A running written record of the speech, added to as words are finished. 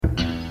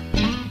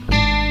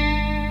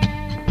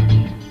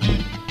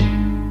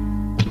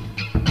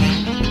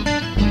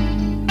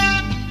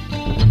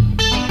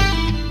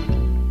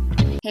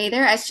Hey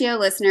there, SGO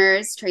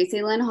listeners.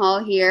 Tracilyn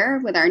Hall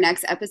here with our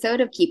next episode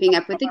of Keeping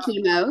Up with the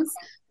Chemos.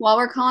 While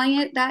we're calling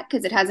it that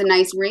because it has a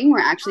nice ring, we're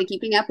actually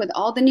keeping up with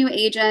all the new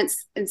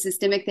agents and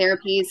systemic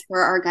therapies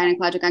for our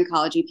gynecologic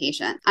oncology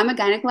patients. I'm a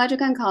gynecologic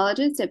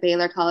oncologist at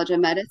Baylor College of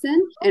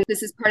Medicine, and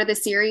this is part of the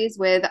series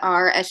with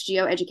our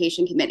SGO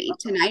Education Committee.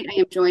 Tonight, I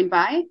am joined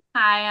by...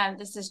 Hi,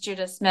 this is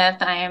Judith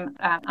Smith. I am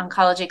an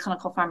oncology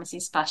clinical pharmacy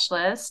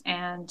specialist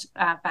and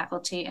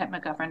faculty at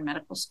McGovern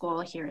Medical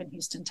School here in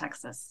Houston,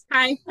 Texas.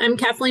 Hi, I'm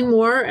Kathleen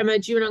Moore. I'm a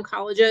GYN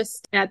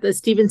oncologist at the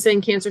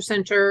Stevenson Cancer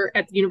Center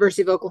at the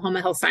University of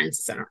Oklahoma Health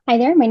Sciences Center. Hi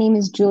there, my name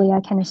is Julia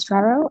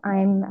Canestraro.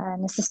 I'm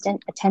an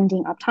assistant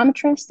attending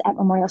optometrist at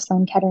Memorial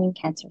Sloan Kettering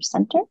Cancer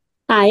Center.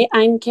 Hi,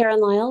 I'm Karen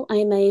Lyle.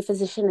 I'm a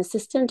physician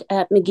assistant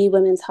at McGee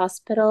Women's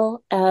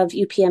Hospital of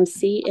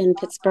UPMC in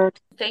Pittsburgh.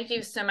 Thank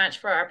you so much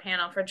for our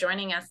panel for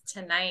joining us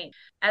tonight.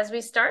 As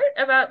we start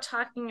about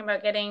talking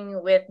about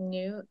getting with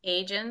new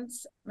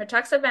agents,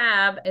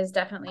 mirvetuximab is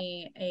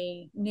definitely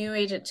a new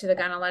agent to the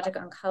gynecologic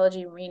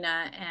oncology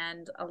arena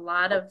and a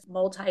lot of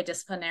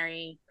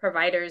multidisciplinary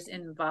providers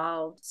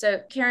involved. So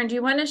Karen, do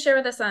you want to share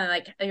with us on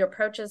your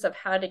approaches of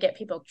how to get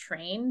people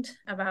trained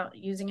about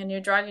using a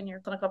new drug in your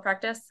clinical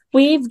practice?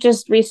 We've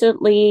just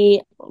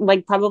recently,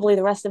 like probably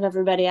the rest of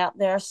everybody out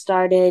there,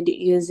 started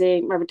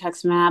using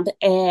mirvetuximab,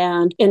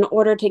 and in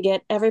order to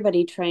get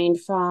everybody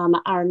trained, from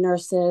our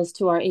nurses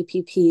to our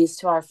APPs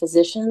to our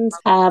physicians,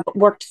 have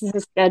worked to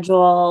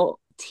schedule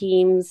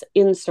teams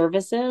in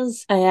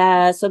services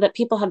so that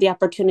people have the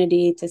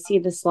opportunity to see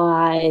the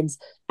slides,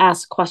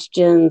 ask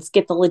questions,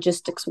 get the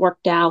logistics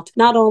worked out,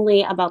 not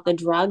only about the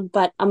drug,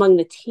 but among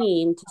the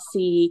team to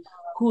see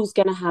who's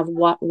going to have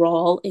what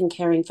role in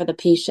caring for the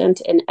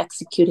patient and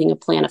executing a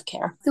plan of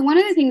care. So one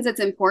of the things that's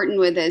important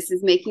with this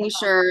is making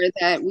sure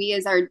that we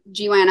as our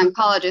GYN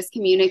oncologists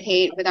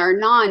communicate with our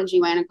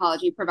non-GYN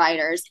oncology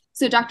providers.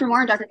 So Dr. Moore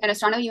and Dr.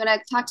 Canestraro, you want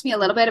to talk to me a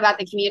little bit about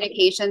the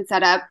communication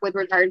set up with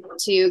regard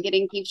to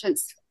getting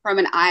patients from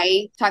an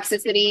eye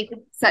toxicity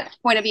set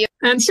point of view?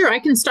 Sure, I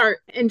can start.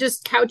 And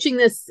just couching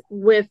this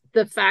with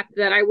the fact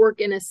that I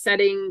work in a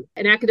setting,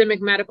 an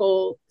academic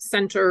medical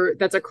center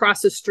that's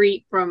across the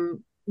street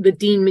from the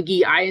Dean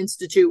McGee Eye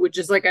Institute, which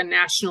is like a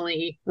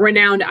nationally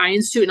renowned eye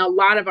institute. And a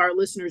lot of our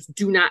listeners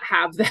do not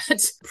have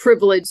that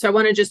privilege. So I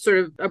want to just sort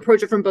of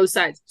approach it from both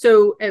sides.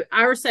 So at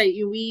our site,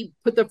 we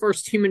put the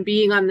first human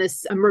being on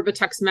this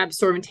mirvetuximab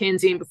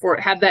soravtansine before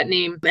it had that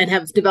name, and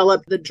have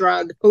developed the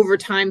drug over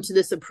time to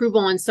this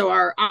approval. And so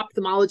our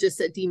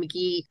ophthalmologists at Dean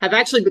McGee have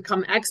actually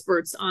become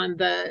experts on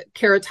the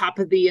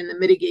keratopathy and the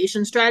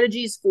mitigation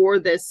strategies for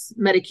this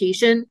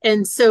medication.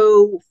 And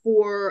so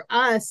for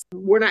us,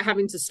 we're not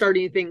having to start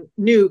anything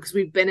new, because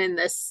we've been in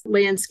this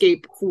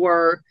landscape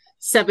for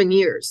 7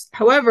 years.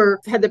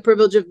 However, I've had the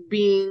privilege of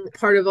being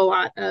part of a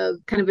lot of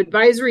kind of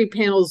advisory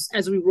panels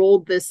as we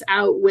rolled this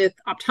out with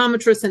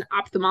optometrists and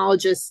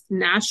ophthalmologists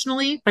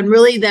nationally. And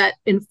really that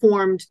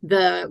informed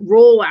the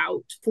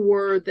rollout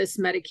for this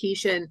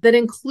medication that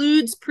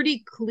includes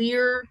pretty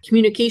clear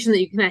communication that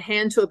you can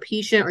hand to a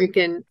patient, or you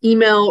can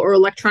email or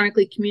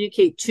electronically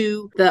communicate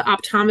to the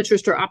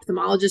optometrist or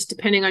ophthalmologist,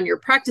 depending on your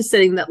practice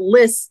setting, that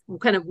lists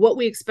kind of what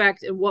we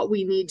expect and what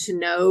we need to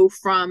know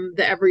from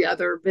the every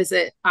other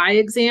visit eye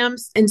exam.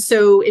 And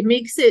so it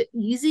makes it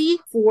easy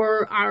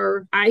for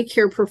our eye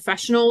care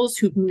professionals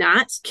who've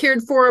not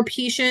cared for a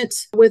patient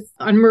with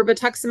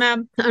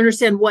mirvetuximab to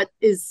understand what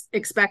is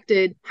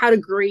expected, how to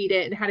grade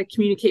it, and how to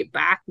communicate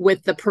back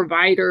with the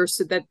provider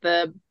so that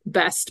the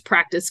best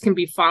practice can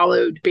be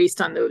followed based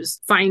on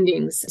those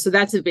findings. So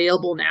that's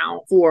available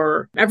now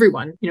for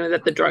everyone,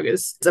 that the drug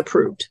is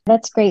approved.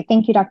 That's great.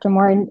 Thank you, Dr.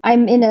 Moore. And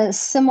I'm in a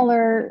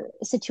similar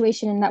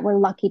situation in that we're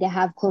lucky to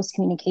have close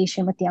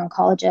communication with the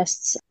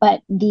oncologists,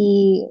 but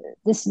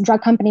this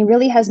drug company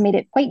really has made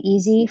it quite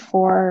easy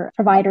for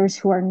providers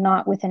who are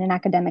not within an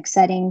academic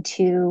setting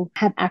to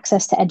have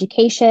access to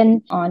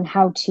education on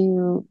how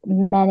to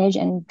manage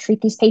and treat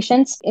these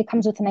patients. It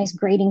comes with a nice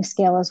grading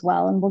scale as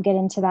well, and we'll get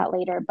into that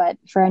later. But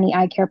for any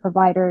eye care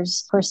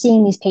providers who are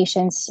seeing these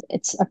patients,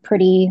 it's a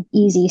pretty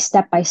easy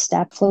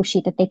step-by-step flow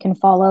sheet that they can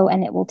follow,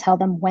 and it will tell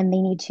them when they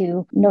need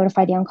to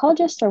notify the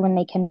oncologist or when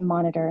they can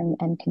monitor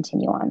and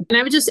continue on. And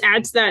I would just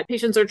add to that,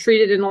 patients are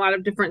treated in a lot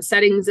of different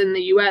settings in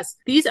the U.S.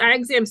 These eye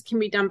exams can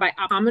be done by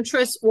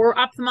optometrists or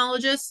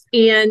ophthalmologists,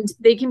 and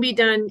they can be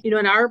done,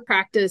 in our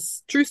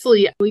practice.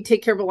 Truthfully, we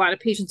take care of a lot of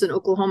patients in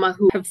Oklahoma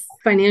who have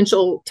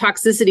financial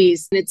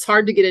toxicities, and it's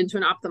hard to get into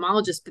an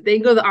ophthalmologist, but they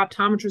can go to the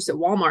optometrist at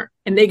Walmart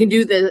and they can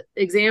do the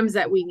exams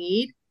that we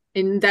need.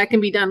 And that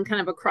can be done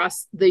kind of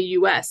across the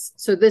US.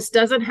 So this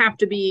doesn't have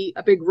to be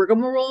a big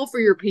rigmarole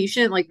for your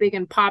patient. Like, they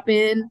can pop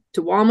in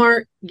to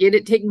Walmart, get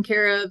it taken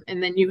care of,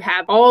 and then you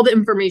have all the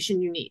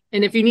information you need.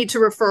 And if you need to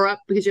refer up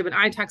because you have an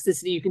eye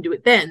toxicity, you can do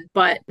it then.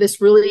 But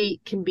this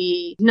really can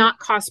be not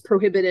cost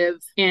prohibitive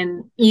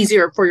and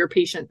easier for your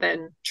patient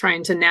than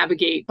trying to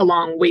navigate a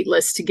long wait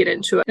list to get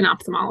into an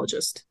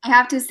ophthalmologist. I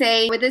have to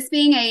say, with this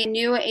being a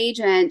new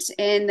agent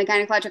in the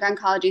gynecologic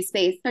oncology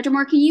space, Dr.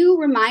 Moore, can you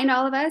remind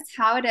all of us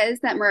how it is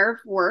that Mirv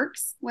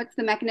works? What's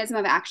the mechanism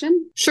of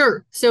action?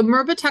 Sure. So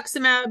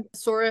Mirvetuximab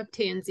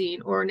soravtansine,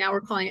 or now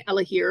we're calling it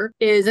Elahere,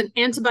 is an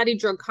antibody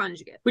drug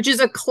conjugate, which is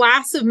a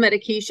class of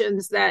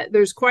medications that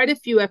there's quite a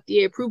few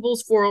FDA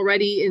approvals for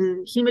already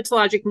in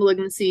hematologic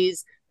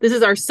malignancies. This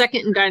is our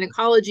second in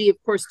gynecology.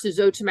 Of course,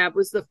 tisotumab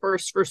was the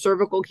first for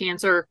cervical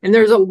cancer. And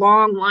there's a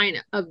long line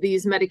of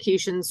these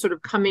medications sort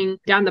of coming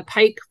down the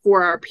pike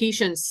for our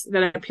patients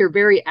that appear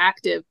very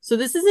active. So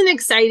this is an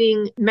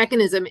exciting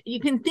mechanism. You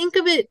can think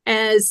of it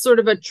as sort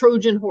of a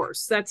Trojan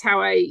horse. That's how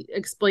I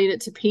explain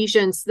it to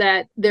patients,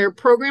 that they're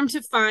programmed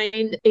to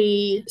find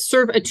a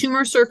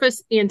tumor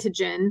surface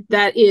antigen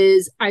that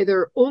is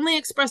either only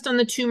expressed on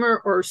the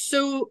tumor or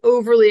so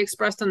overly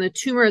expressed on the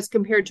tumor as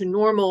compared to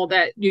normal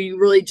that you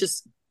really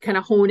just kind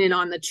of hone in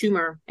on the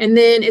tumor. And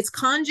then it's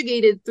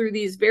conjugated through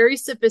these very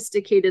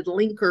sophisticated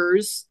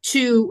linkers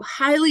to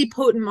highly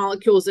potent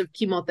molecules of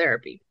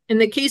chemotherapy. In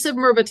the case of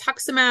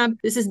mirvetuximab,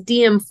 this is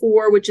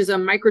DM4, which is a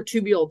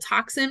microtubule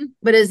toxin.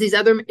 But as these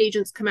other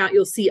agents come out,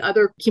 you'll see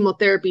other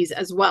chemotherapies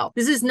as well.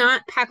 This is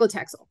not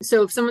paclitaxel.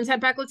 So if someone's had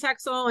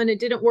paclitaxel and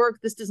it didn't work,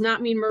 this does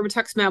not mean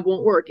mirvetuximab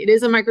won't work. It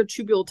is a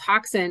microtubule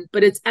toxin,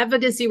 but its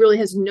efficacy really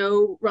has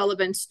no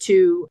relevance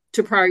to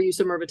prior use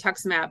of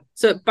mirvetuximab.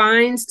 So it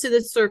binds to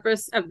the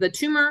surface of the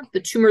tumor. The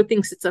tumor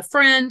thinks it's a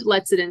friend,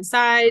 lets it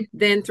inside.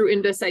 Then through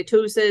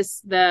endocytosis,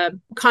 the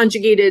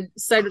conjugated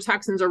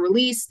cytotoxins are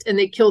released and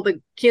they kill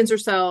the cancer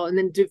cell and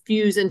then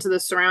diffuse into the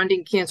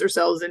surrounding cancer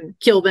cells and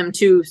kill them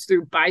too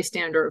through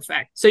bystander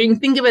effect. So you can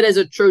think of it as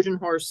a Trojan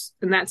horse,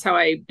 and that's how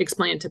I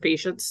explain it to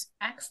patients.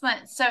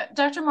 Excellent. So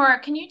Dr. Moore,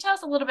 can you tell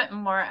us a little bit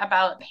more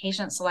about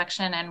patient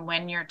selection and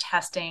when you're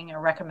testing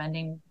or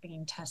recommending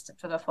being tested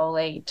for the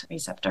folate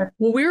receptor?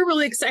 Well, we were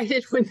really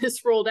excited when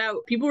this rolled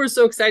out. People were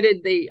so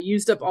excited they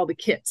used up all the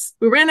kits.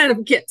 We ran out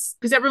of kits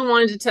because everyone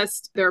wanted to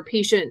test their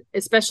patient,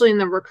 especially in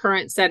the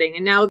recurrent setting.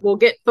 And now we'll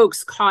get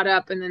folks caught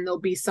up and then there'll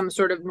be some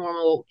sort of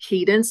normal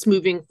cadence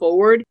moving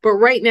forward. But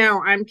right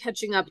now I'm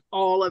catching up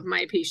all of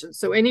my patients.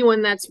 So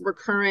anyone that's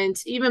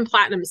recurrent, even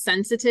platinum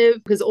sensitive,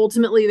 because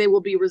ultimately they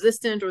will be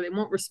resistant or they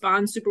won't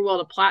respond super well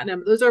to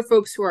platinum. Those are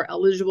folks who are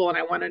eligible and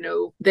I want to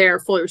know their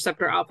folate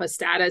receptor alpha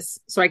status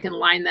so I can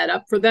line that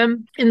up for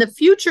them. In the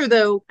future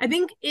though, I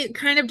think it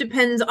kind of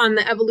depends on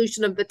the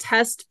evolution of the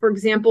test. For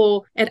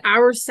example, at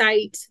our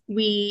site,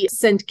 we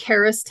send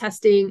KERAS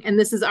testing and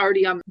this is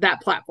already on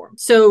that platform.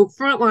 So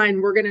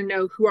frontline, we're going to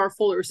know who our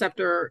folate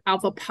receptor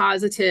alpha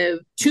positive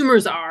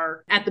tumors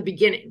are at the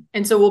beginning.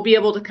 And so we'll be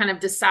able to kind of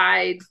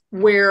decide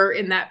where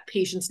in that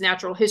patient's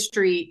natural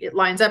history it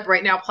lines up.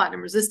 Right now,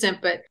 platinum resistant,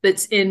 but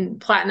it's in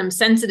platinum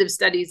sensitive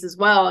studies as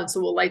well. And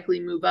so we'll likely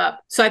move up.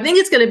 So I think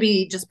it's going to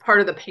be just part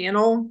of the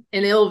panel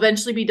and it'll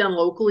eventually be done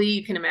locally.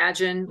 You can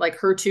imagine like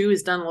HER2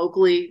 is done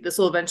locally. This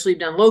will eventually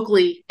be done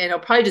locally. And it'll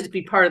probably just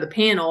be part of the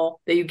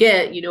panel that you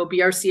get,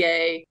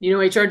 BRCA,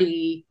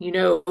 HRD,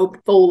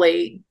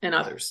 folate and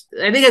others.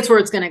 I think that's where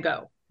it's going to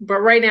go.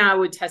 But right now I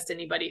would test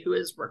anybody who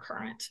is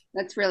recurrent.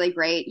 That's really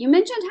great. You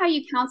mentioned how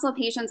you counsel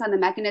patients on the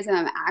mechanism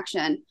of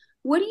action.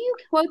 What do you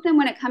quote them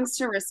when it comes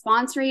to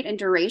response rate and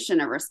duration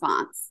of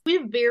response? We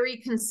have very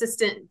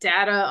consistent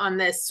data on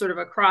this sort of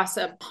across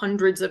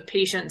hundreds of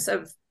patients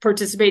of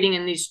participating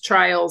in these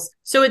trials.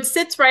 So it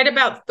sits right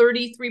about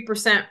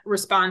 33%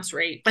 response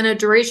rate and a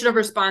duration of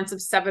response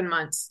of 7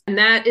 months. And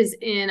that is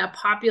in a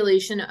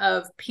population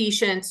of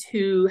patients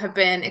who have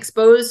been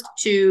exposed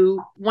to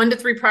 1 to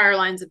 3 prior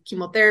lines of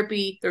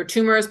chemotherapy. Their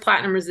tumor is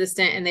platinum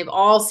resistant and they've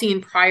all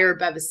seen prior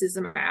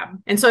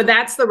bevacizumab. And so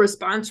that's the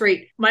response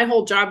rate. My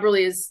whole job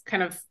really is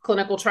kind of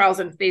clinical trials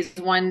and phase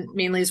 1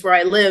 mainly is where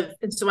I live.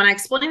 And so when I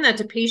explain that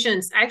to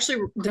patients, I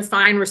actually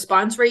define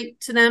response rate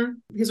to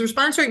them because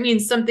response rate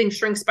means something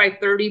shrinks by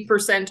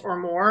 30% or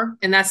more,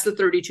 and that's the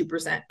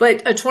 32%.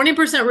 But a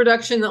 20%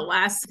 reduction that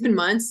lasts 7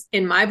 months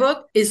in my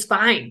book is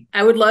fine.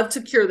 I would love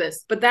to cure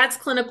this, but that's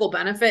clinical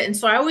benefit. And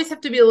so I always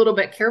have to be a little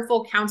bit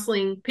careful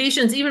counseling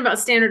patients, even about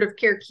standard of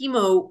care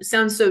chemo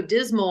sounds so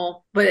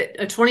dismal, but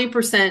a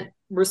 20%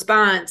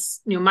 response,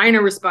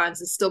 minor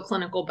response is still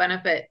clinical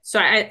benefit. So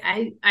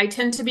I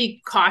tend to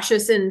be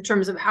cautious in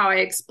terms of how I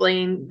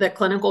explain the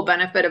clinical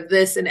benefit of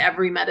this in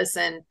every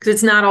medicine, because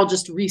it's not all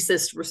just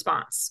RECIST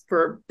response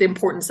for the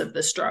importance of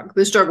this drug.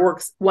 This drug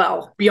works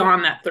well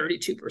beyond that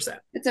 32%.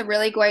 It's a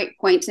really great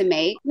point to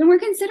make. When we're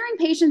considering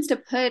patients to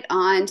put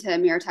on to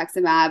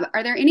mirvetuximab,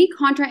 are there any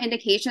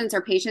contraindications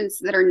or patients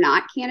that are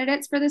not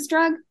candidates for this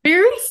drug?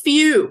 Very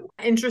few.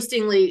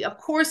 Interestingly, of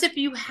course, if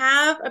you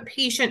have a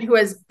patient who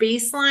has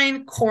baseline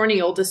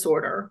corneal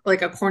disorder,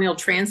 like a corneal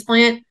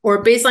transplant or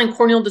a baseline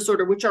corneal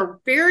disorder, which are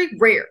very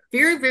rare,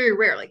 very, very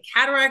rare, like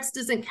cataracts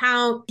doesn't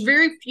count,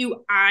 very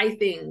few eye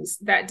things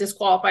that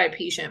disqualify a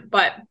patient.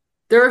 But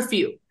There are a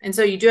few. And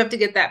so you do have to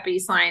get that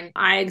baseline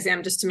eye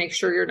exam just to make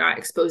sure you're not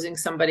exposing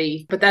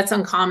somebody, but that's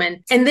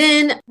uncommon. And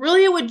then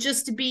really it would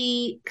just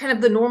be kind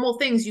of the normal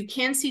things. You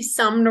can see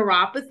some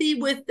neuropathy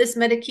with this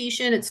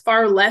medication. It's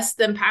far less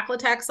than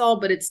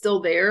paclitaxel, but it's still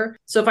there.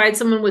 So if I had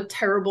someone with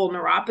terrible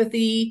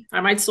neuropathy,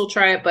 I might still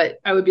try it, but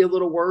I would be a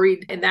little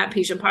worried in that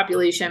patient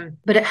population.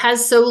 But it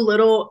has so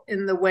little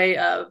in the way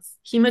of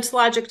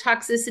hematologic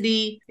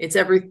toxicity. It's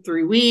every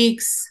 3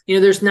 weeks.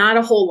 There's not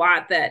a whole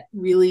lot that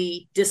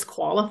really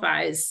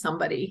disqualifies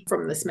somebody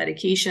from this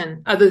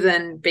medication other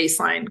than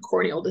baseline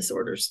corneal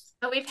disorders.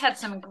 But we've had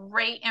some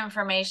great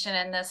information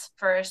in this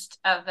first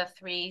of the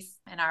 3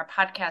 in our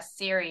podcast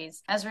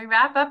series. As we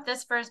wrap up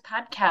this first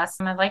podcast,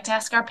 I'd like to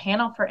ask our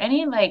panel for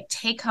any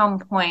take-home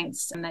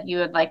points and that you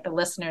would like the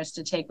listeners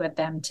to take with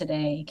them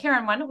today.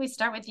 Karen, why don't we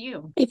start with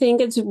you? I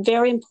think it's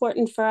very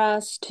important for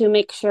us to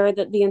make sure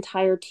that the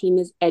entire team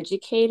is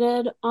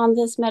educated on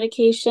this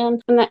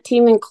medication. And that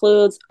team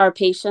includes our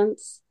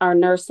patients, our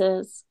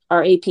nurses,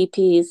 our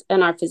APPs,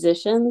 and our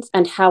physicians,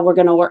 and how we're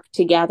going to work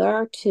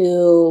together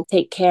to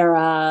take care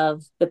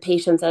of the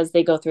patients as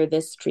they go through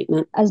this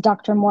treatment. As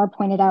Dr. Moore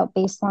pointed out,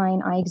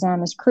 baseline eye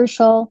exam is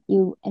crucial.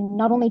 And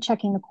not only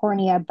checking the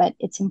cornea, but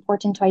it's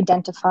important to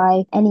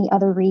identify any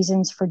other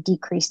reasons for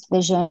decreased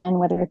vision,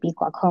 whether it be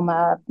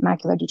glaucoma,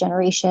 macular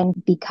degeneration,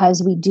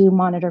 because we do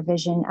monitor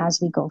vision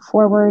as we go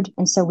forward.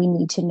 And so we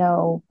need to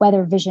know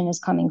whether vision is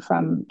coming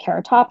from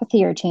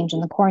keratopathy or change in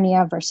the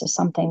cornea versus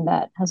something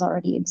that has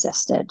already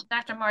existed.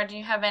 Dr. Moore, do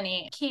you have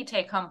any key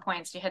take-home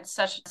points? You had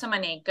so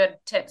many good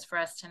tips for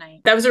us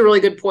tonight. That was a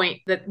really good point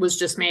that was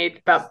just made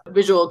about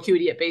visual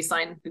acuity at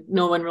baseline.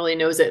 No one really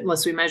knows it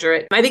unless we measure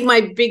it. I think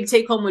my big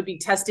take-home would be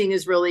testing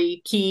is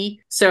really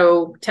key.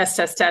 So test,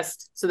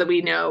 so that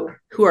we know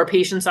who our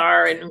patients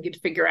are and we get to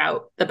figure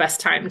out the best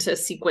time to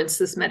sequence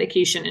this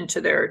medication into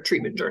their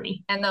treatment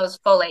journey. And those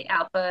folate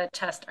alpha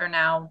tests are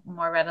now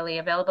more readily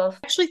available? I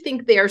actually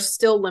think they are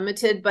still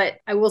limited, but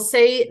I will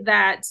say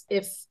that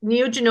if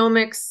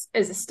NeoGenomics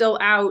is still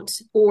out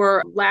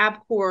for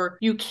LabCorp,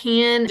 you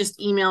can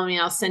just email me.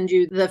 I'll send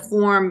you the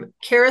form.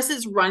 Caris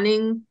is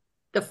running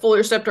the folate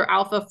receptor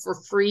alpha for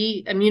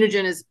free.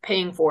 Immunogen is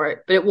paying for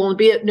it, but it will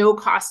be at no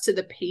cost to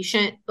the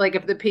patient. Like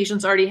if the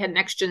patient's already had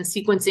next-gen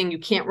sequencing, you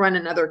can't run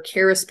another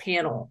Caris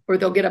panel or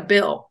they'll get a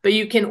bill, but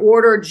you can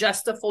order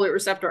just the folate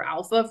receptor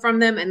alpha from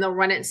them and they'll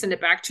run it and send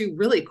it back to you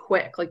really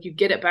quick. Like you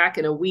get it back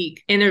in a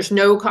week and there's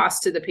no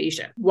cost to the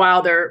patient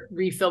while they're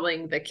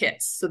refilling the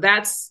kits. So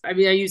I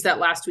used that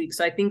last week.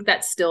 So I think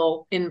that's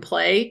still in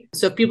play.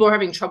 So if people are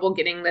having trouble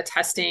getting the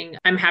testing,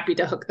 I'm happy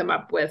to hook them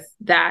up with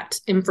that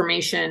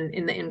information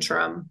in the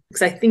interim,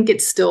 because I think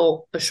it's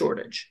still a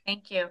shortage.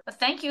 Thank you. Well,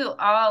 thank you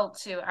all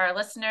to our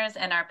listeners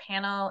and our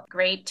panel.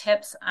 Great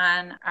tips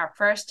on our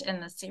first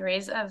in the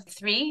series of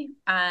 3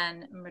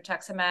 on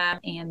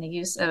mirvetuximab and the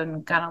use of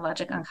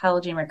gynecologic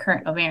oncology and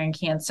recurrent ovarian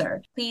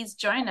cancer. Please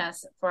join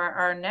us for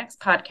our next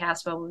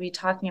podcast where we'll be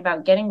talking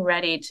about getting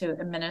ready to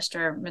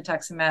administer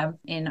mirvetuximab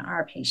in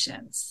our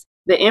patients.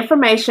 The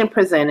information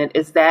presented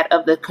is that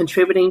of the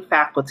contributing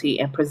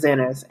faculty and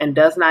presenters and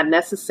does not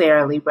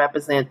necessarily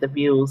represent the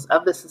views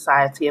of the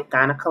Society of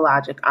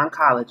Gynecologic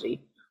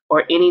Oncology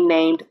or any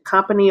named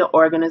company or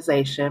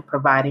organization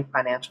providing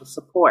financial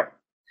support.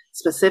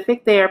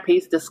 Specific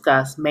therapies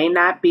discussed may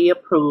not be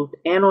approved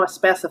and/or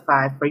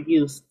specified for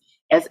use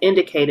as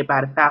indicated by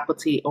the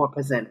faculty or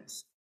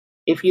presenters.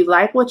 If you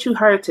like what you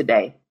heard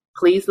today,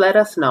 please let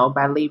us know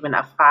by leaving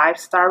a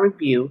 5-star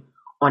review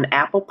on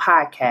Apple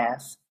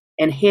Podcasts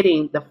and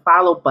hitting the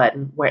follow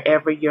button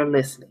wherever you're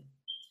listening.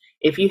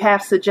 If you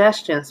have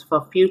suggestions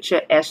for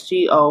future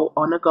SGO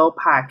On The Go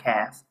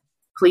podcasts,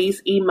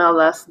 please email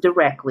us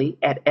directly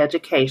at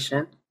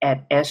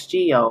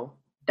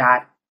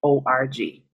education@sgo.org.